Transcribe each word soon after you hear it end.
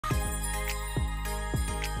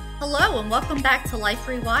Hello and welcome back to Life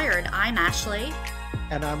Rewired. I'm Ashley.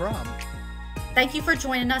 And I'm Rob. Thank you for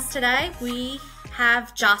joining us today. We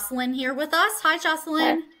have Jocelyn here with us. Hi,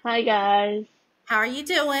 Jocelyn. Hi guys. How are you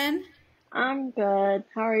doing? I'm good.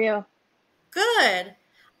 How are you? Good.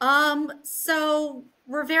 So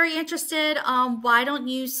we're very interested. Why don't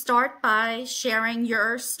you start by sharing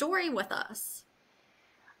your story with us?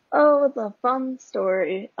 Oh, it's a fun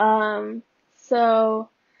story. So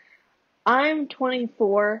I'm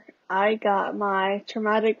 24. I got my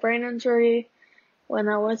traumatic brain injury when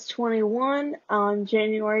I was 21 on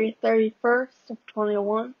January 31st of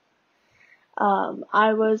 21.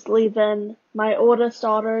 I was leaving my oldest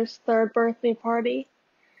daughter's third birthday party,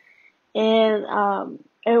 and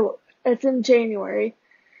it's in January,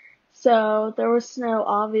 so there was snow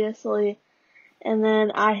obviously, and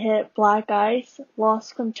then I hit black ice,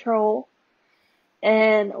 lost control,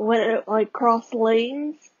 and when it crossed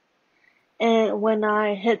lanes, and when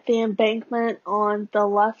I hit the embankment on the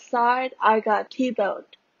left side, I got T-boned.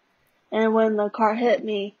 And when the car hit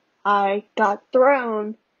me, I got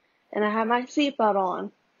thrown, and I had my seatbelt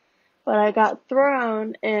on, but I got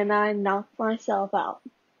thrown and I knocked myself out.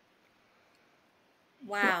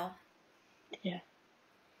 Wow. Yeah.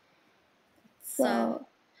 It's So,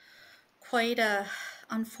 quite a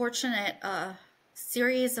unfortunate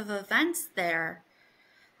series of events there.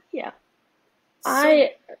 yeah. So,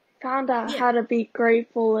 I found out yeah. how to be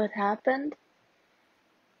grateful it happened.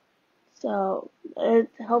 So it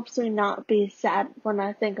helps me not be sad when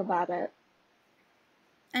I think about it.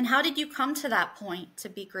 And how did you come to that point to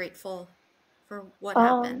be grateful for what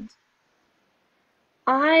Um, happened?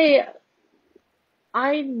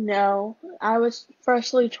 I know I was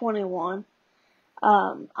freshly 21.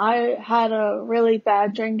 I had a really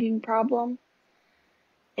bad drinking problem,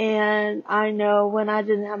 and I know when I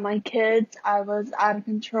didn't have my kids, I was out of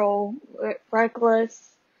control,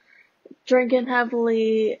 reckless, drinking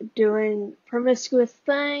heavily, doing promiscuous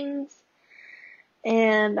things,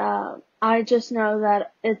 and I just know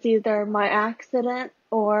that it's either my accident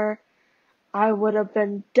or I would have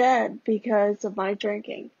been dead because of my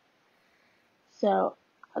drinking. So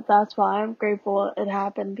that's why I'm grateful it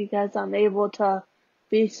happened, because I'm able to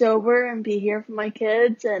be sober and be here for my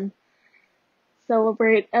kids and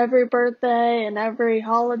celebrate every birthday and every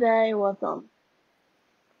holiday with them.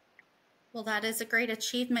 Well, that is a great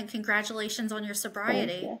achievement. Congratulations on your Thank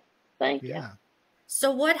sobriety. you. Thank you. Yeah.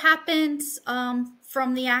 So what happened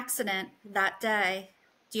from the accident that day?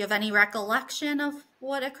 Do you have any recollection of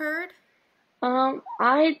what occurred?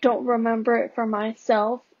 I don't remember it for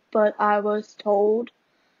myself, but I was told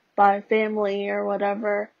by family or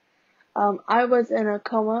whatever. I was in a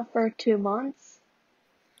coma for 2 months.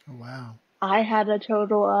 Oh, wow. I had a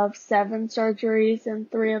total of 7 surgeries,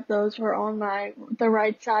 and 3 of those were on the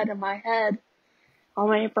right side of my head, on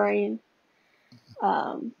my brain.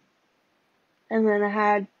 Um, and then I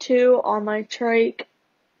had 2 on my trach,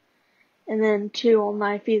 and then 2 on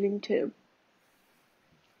my feeding tube.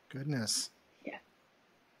 Goodness. Yeah.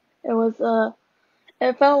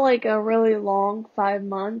 It felt like a really long 5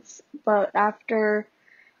 months, but after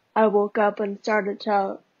I woke up and started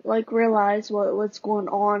to realize what was going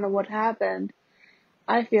on and what happened,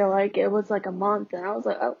 I feel like it was like a month, and I was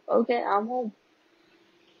like, oh, okay, I'm home.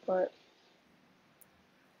 But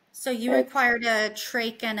So you it's, required a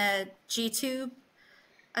trach and a G tube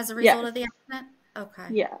as a result yes, of the accident? Okay.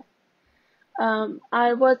 yeah.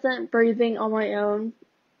 I wasn't breathing on my own,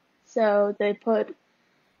 so they put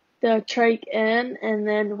the trach in, and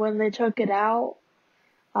then when they took it out,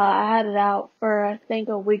 I had it out for I think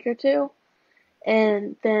a week or two,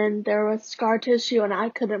 and then there was scar tissue and I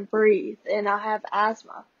couldn't breathe, and I have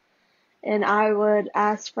asthma, and I would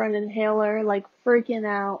ask for an inhaler, freaking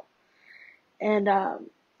out, and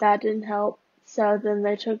that didn't help. So then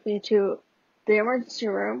they took me to the emergency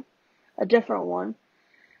room, a different one.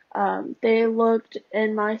 They looked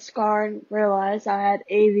in my scar and realized I had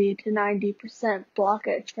 80 to 90%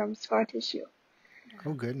 blockage from scar tissue.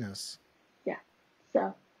 Oh, goodness. Yeah,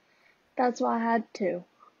 so that's why I had to.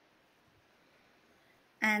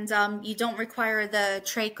 And you don't require the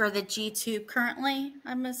trach or the G tube currently,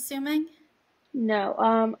 I'm assuming?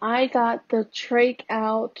 No, I got the trach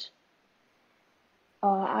out,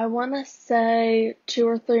 I want to say 2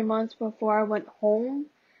 or 3 months before I went home,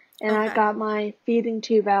 and I Okay. got my feeding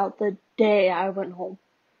tube out the day I went home.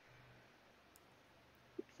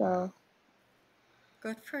 So,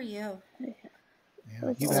 Good for you. yeah, it Yeah.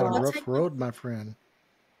 was a You've had So a what lot. rough type of road, my friend.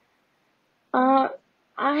 Uh,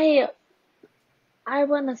 I I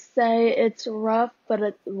want to say it's rough, but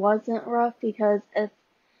it wasn't rough, because if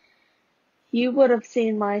you would have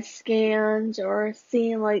seen my scans or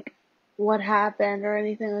seen what happened or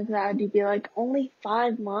anything like that, you'd be like, only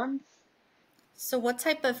 5 months? So, what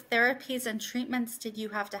type of therapies and treatments did you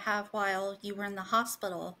have to have while you were in the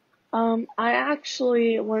hospital? I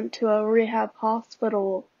actually went to a rehab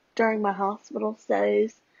hospital during my hospital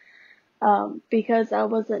stays, because I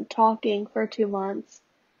wasn't talking for 2 months,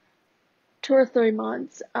 2 or 3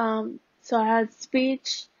 months. So I had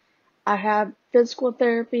speech, I had physical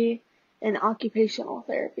therapy, and occupational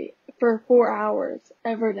therapy for 4 hours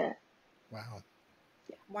every day. Wow.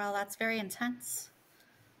 Wow, that's very intense.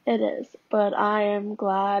 It is, but I am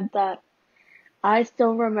glad that I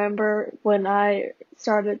still remember when I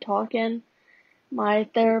started talking, my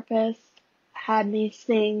therapist had me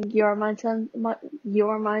sing You're My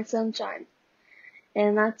Sunshine.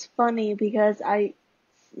 And that's funny because I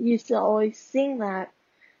used to always sing that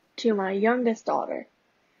to my youngest daughter.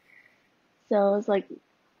 So it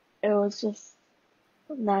was just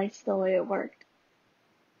nice the way it worked.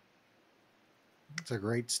 It's a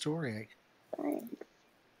great story. Thanks.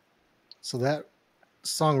 So that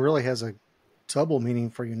song really has a double meaning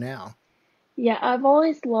for you now. Yeah, I've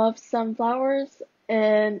always loved sunflowers,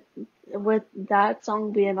 and with that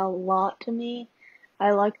song being a lot to me,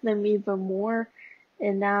 I like them even more.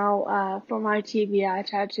 And now, for my TBI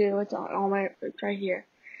tattoo, it's right here.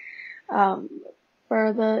 Um,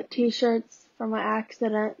 for the t-shirts from my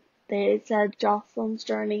accident, they said Jocelyn's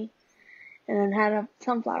Journey and then had a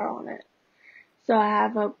sunflower on it. So I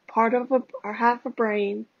have a part of or half a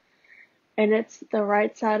brain, and it's the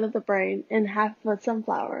right side of the brain, and half of a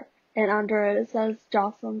sunflower. And under it says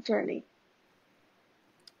Jocelyn's Journey.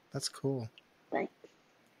 That's cool. Thanks.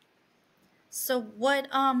 So, what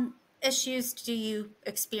issues do you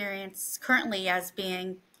experience currently as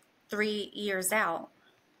being 3 years out?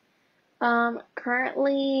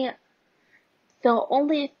 Currently, the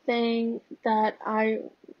only thing that I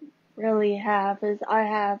really have is I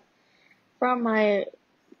have from my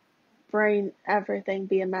brain everything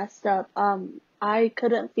being messed up. I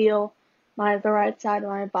couldn't feel the right side of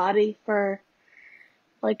my body for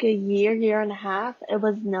like a year and a half. It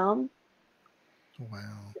was numb.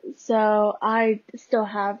 Wow. So I still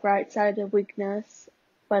have right-sided weakness,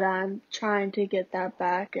 but I'm trying to get that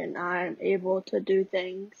back and I'm able to do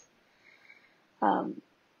things. Um,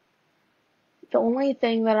 the only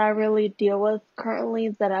thing that I really deal with currently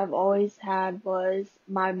that I've always had was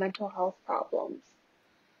my mental health problems.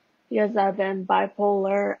 Because I've been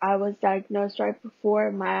bipolar, I was diagnosed right before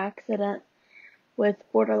my accident with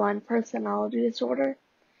borderline personality disorder,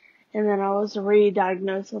 and then I was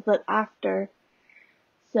re-diagnosed with it after.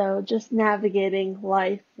 So just navigating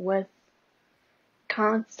life with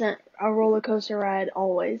a roller coaster ride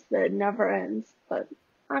always that never ends, but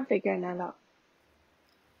I'm figuring that out.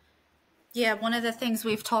 Yeah, one of the things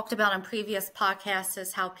we've talked about in previous podcasts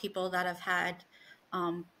is how people that have had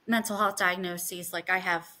mental health diagnoses, like I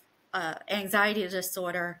have anxiety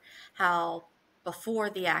disorder, how before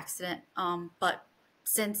the accident, but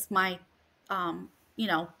since my, um, you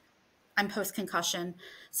know, I'm post concussion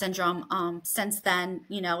syndrome. Since then,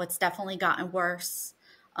 it's definitely gotten worse.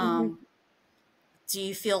 hmm Um, do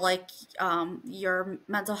you feel like your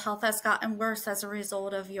mental health has gotten worse as a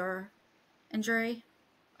result of your injury?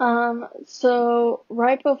 So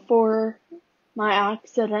right before my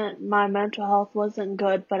accident, my mental health wasn't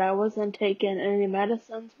good, but I wasn't taking any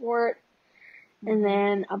medicines for it. And Mm-hmm.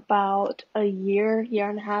 then about a year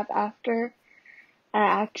and a half after, I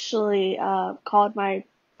actually called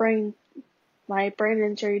brain my brain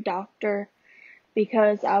injury doctor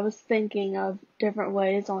because I was thinking of different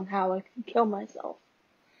ways on how I could kill myself.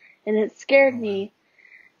 And it scared Oh, wow. me,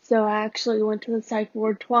 so I actually went to the psych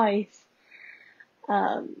ward twice,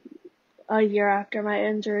 um, a year after my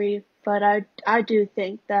injury. But I do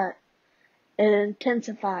think that it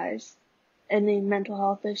intensifies any mental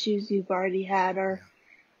health issues you've already had or Yeah.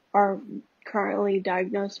 are currently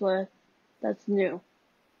diagnosed with that's new.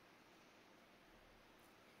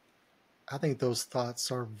 I think those thoughts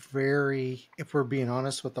are very, if we're being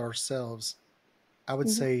honest with ourselves, I would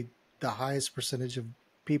hmm say the highest percentage of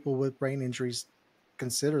people with brain injuries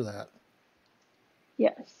consider that.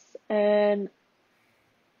 Yes, and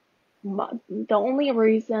the only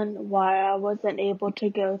reason why I wasn't able to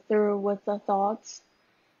go through with the thoughts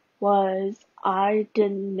was I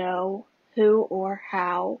didn't know who or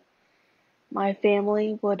how my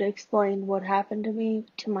family would explain what happened to me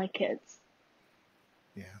to my kids.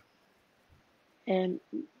 Yeah. And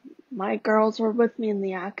my girls were with me in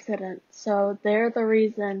the accident, so they're the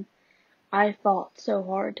reason I fought so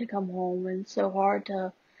hard to come home and so hard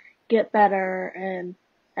to get better and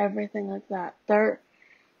everything like that.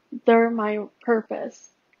 They're my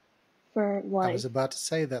purpose for I was life. about to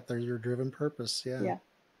say that they're your driven purpose. Yeah. Yeah.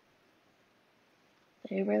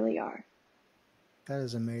 They really are. That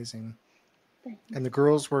is amazing. Thank And the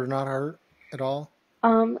girls were not hurt at all?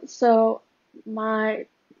 So my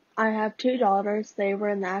I have two daughters. They were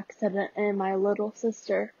in the accident, and my little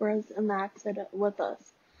sister was in the accident with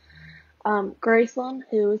us. Graceland,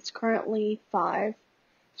 who is currently 5,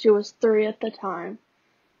 she was 3 at the time.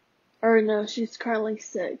 Or no, she's currently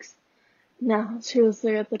 6. No, she was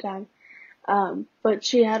 3 at the time. But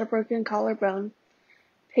she had a broken collarbone.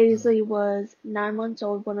 Oh. Paisley was 9 months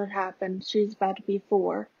old when it happened. She's about to be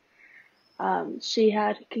 4. She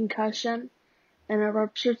had concussion and a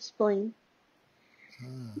ruptured spleen.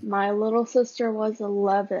 Mm. My little sister was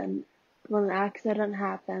 11 when the accident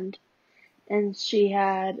happened, and she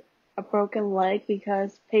had a broken leg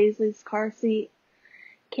because Paisley's car seat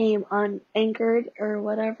came unanchored or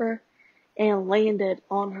whatever and landed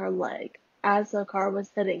on her leg as the car was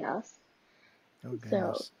hitting us. Oh,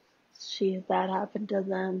 So goodness. that happened to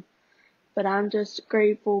them. But I'm just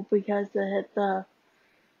grateful because it hit the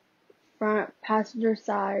front passenger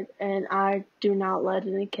side, and I do not let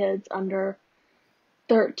any kids under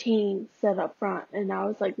 13 sit up front. And I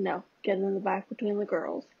was like, no, get in the back between the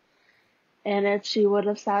girls. And if she would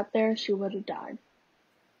have sat there, she would have died.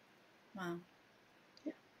 Wow.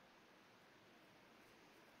 Yeah.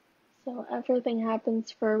 So everything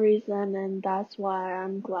happens for a reason, and that's why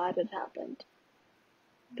I'm glad it happened.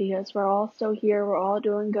 Because we're all still here, we're all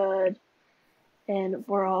doing good, and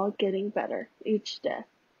we're all getting better each day.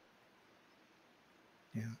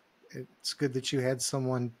 Yeah. It's good that you had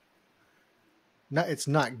someone. It's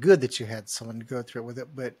not good that you had someone to go through it with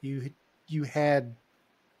it, but you had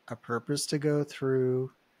a purpose to go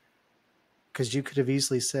through, because you could have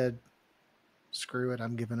easily said, "Screw it,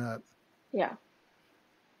 I'm giving up." Yeah,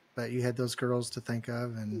 But you had those girls to think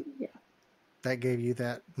of, and yeah, that gave you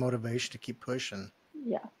that motivation to keep pushing.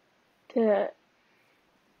 yeah.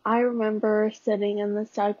 I remember sitting in the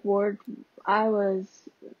psych ward. I was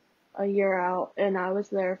a year out, and I was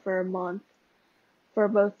there for a month for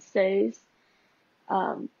both stays.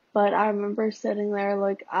 But I remember sitting there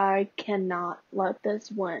like, I cannot let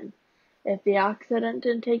this win. If the accident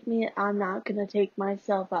didn't take me, I'm not gonna take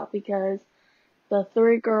myself out because the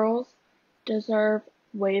 3 girls deserve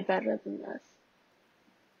way better than this.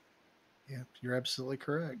 Yeah, you're absolutely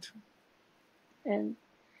correct. And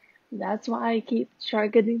that's why I keep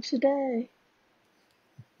struggling today.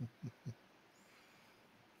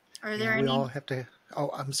 Are Yeah, there we all any? have to. Oh,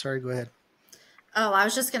 I'm sorry. Go ahead. Oh, I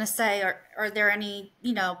was just going to say, are there any,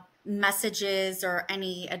 messages or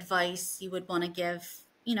any advice you would want to give,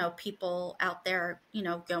 people out there,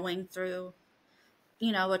 going through,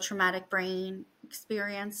 a traumatic brain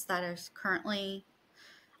experience that is currently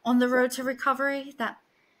on the road to recovery? That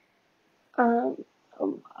Um,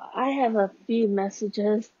 I have a few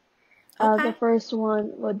messages. The okay. first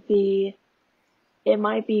one would be, it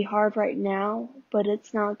might be hard right now, but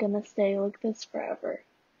it's not gonna stay like this forever.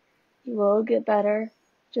 You will get better.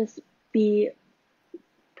 Just be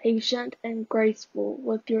patient and graceful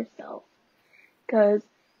with yourself, because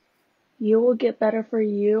you will get better for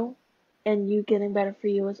you, and you getting better for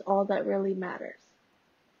you is all that really matters.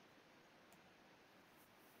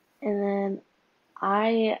 And then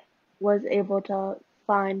I was able to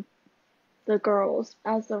find the girls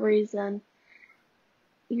as the reason.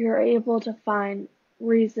 You're able to find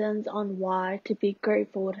reasons on why to be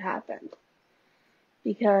grateful it happened.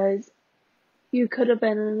 Because you could have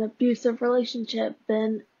been in an abusive relationship,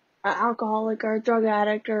 been an alcoholic or a drug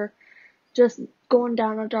addict, or just going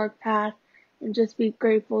down a dark path, and just be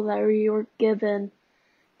grateful that you were given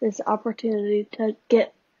this opportunity to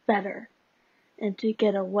get better and to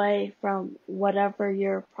get away from whatever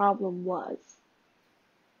your problem was.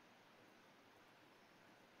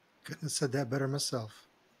 Couldn't have said that better myself.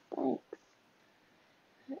 Thanks.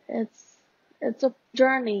 It's it's a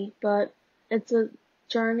journey, but it's a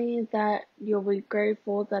journey that you'll be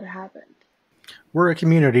grateful that happened. We're a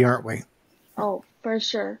community, aren't we? Oh, for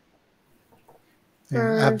sure.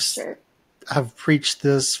 Yeah, For sure. I've preached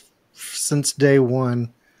this since day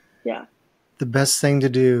one. Yeah. The best thing to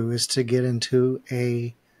do is to get into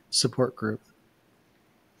a support group.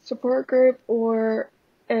 Support group, or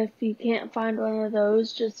if you can't find one of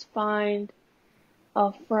those, just find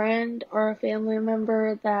a friend or a family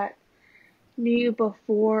member that knew you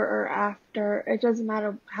before or after. It doesn't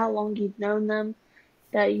matter how long you've known them,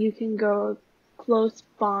 that you can go close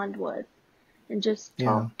bond with and just Yeah,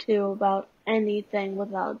 talk to about anything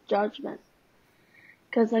without judgment.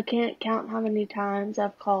 Because I can't count how many times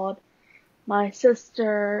I've called my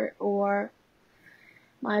sister or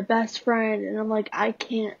my best friend, and I'm like, I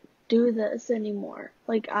can't do this anymore.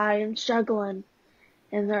 Like, I am struggling,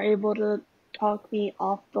 and they're able to talk me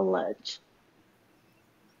off the ledge.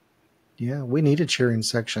 Yeah, we need a cheering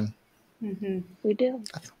section. We do.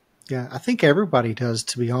 Yeah, I think everybody does,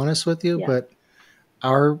 to be honest with you, Yeah. but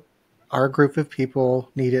our group of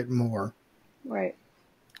people need it more. Right.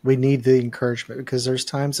 We need the encouragement because there's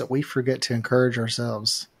times that we forget to encourage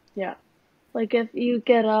ourselves. Yeah. Like if you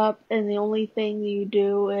get up and the only thing you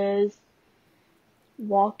do is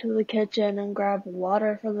walk to the kitchen and grab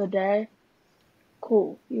water for the day,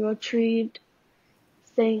 cool. You achieved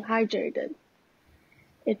staying hydrated.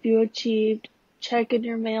 If you achieved checking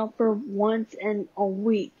your mail for once in a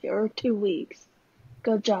week or 2 weeks,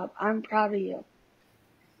 good job. I'm proud of you.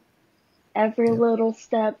 Every Yep. little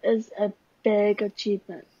step is a big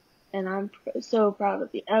achievement. And I'm so proud of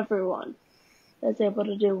you, everyone that's able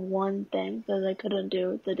to do one thing that they couldn't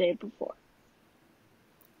do the day before.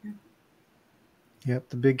 Yep,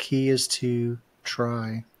 the big key is to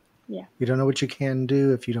try. Yeah. You don't know what you can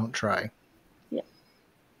do if you don't try. Yeah.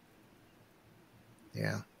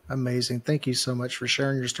 Yeah, amazing. Thank you so much for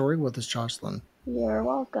sharing your story with us, Jocelyn. You're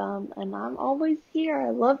welcome. And I'm always here.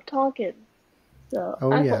 I love talking. So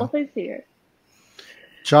Oh, I'm yeah. always here.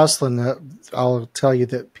 Jocelyn, I'll tell you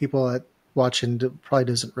that people that watching probably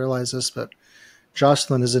doesn't realize this, but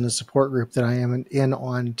Jocelyn is in a support group that I am in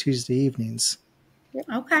on Tuesday evenings.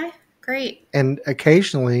 Okay, great. And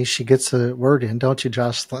occasionally she gets a word in, don't you,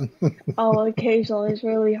 Jocelyn? Oh, occasionally. It's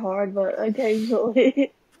really hard, but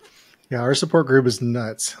occasionally. Yeah, our support group is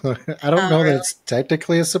nuts. I don't know that Really? it's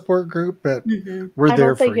technically a support group, but we're I there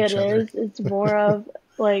don't think for each it other. is. It's more of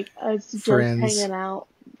like us just Friends. hanging out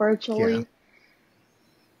virtually. Yeah.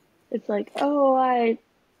 It's like, oh, I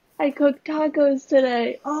cooked tacos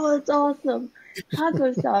today. Oh, it's awesome.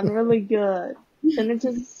 Tacos sound really good. And it's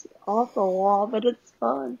just off the wall, but it's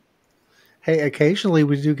fun. Hey, occasionally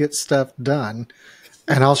we do get stuff done.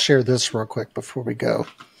 And I'll share this real quick before we go.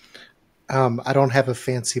 I don't have a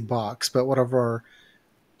fancy box, but one of our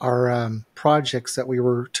projects that we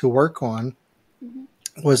were to work on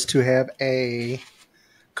was to have a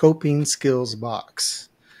coping skills box.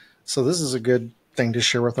 So this is a good thing to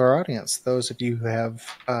share with our audience. Those of you who have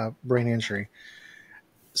brain injury,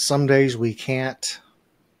 some days we can't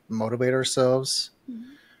motivate ourselves,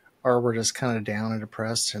 or we're just kind of down and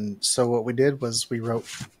depressed. And so what we did was we wrote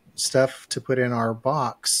stuff to put in our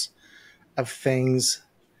box of things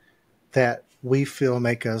that we feel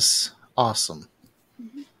make us awesome.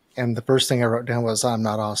 And the first thing I wrote down was, I'm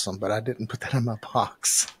not awesome, but I didn't put that in my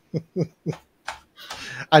box.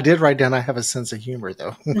 I did write down, I have a sense of humor,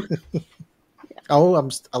 though. Oh,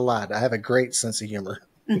 I lied. I have a great sense of humor.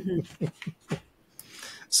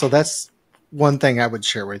 So that's one thing I would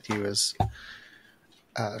share with you is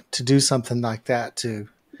to do something like that to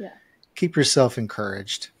keep yourself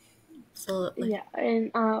encouraged. Absolutely. Yeah,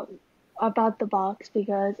 and about the box,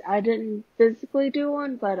 because I didn't physically do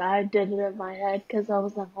one, but I did it in my head because I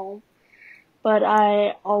was at home. But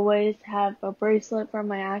I always have a bracelet from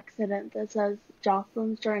my accident that says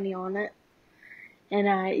Jocelyn's Journey on it. And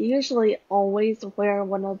I usually always wear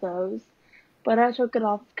one of those. But I took it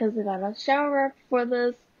off because I got a shower for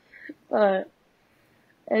this. But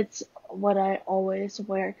it's what I always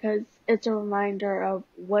wear because it's a reminder of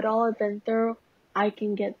what all I've been through. I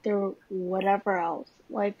can get through whatever else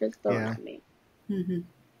life is throwing at me.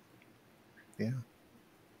 Yeah.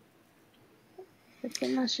 It's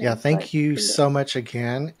in my shame, Yeah, thank you so much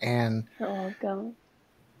again. And you're welcome.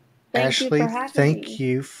 Ashley, Thank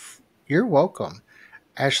you. You're welcome.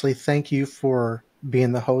 Ashley, thank you for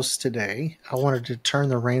being the host today. I wanted to turn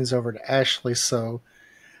the reins over to Ashley so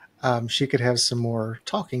she could have some more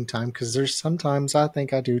talking time because there's sometimes I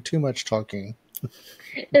think I do too much talking.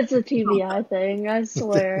 It's a TBI thing, I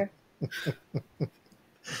swear.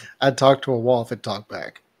 I'd talk to a wall if it talked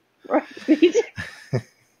back. Right.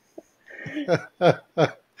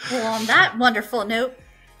 Well, on that wonderful note,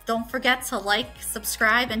 don't forget to like,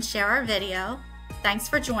 subscribe, and share our video. Thanks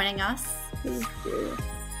for joining us. Thank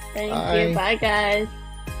you. Bye, guys.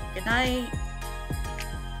 Good night.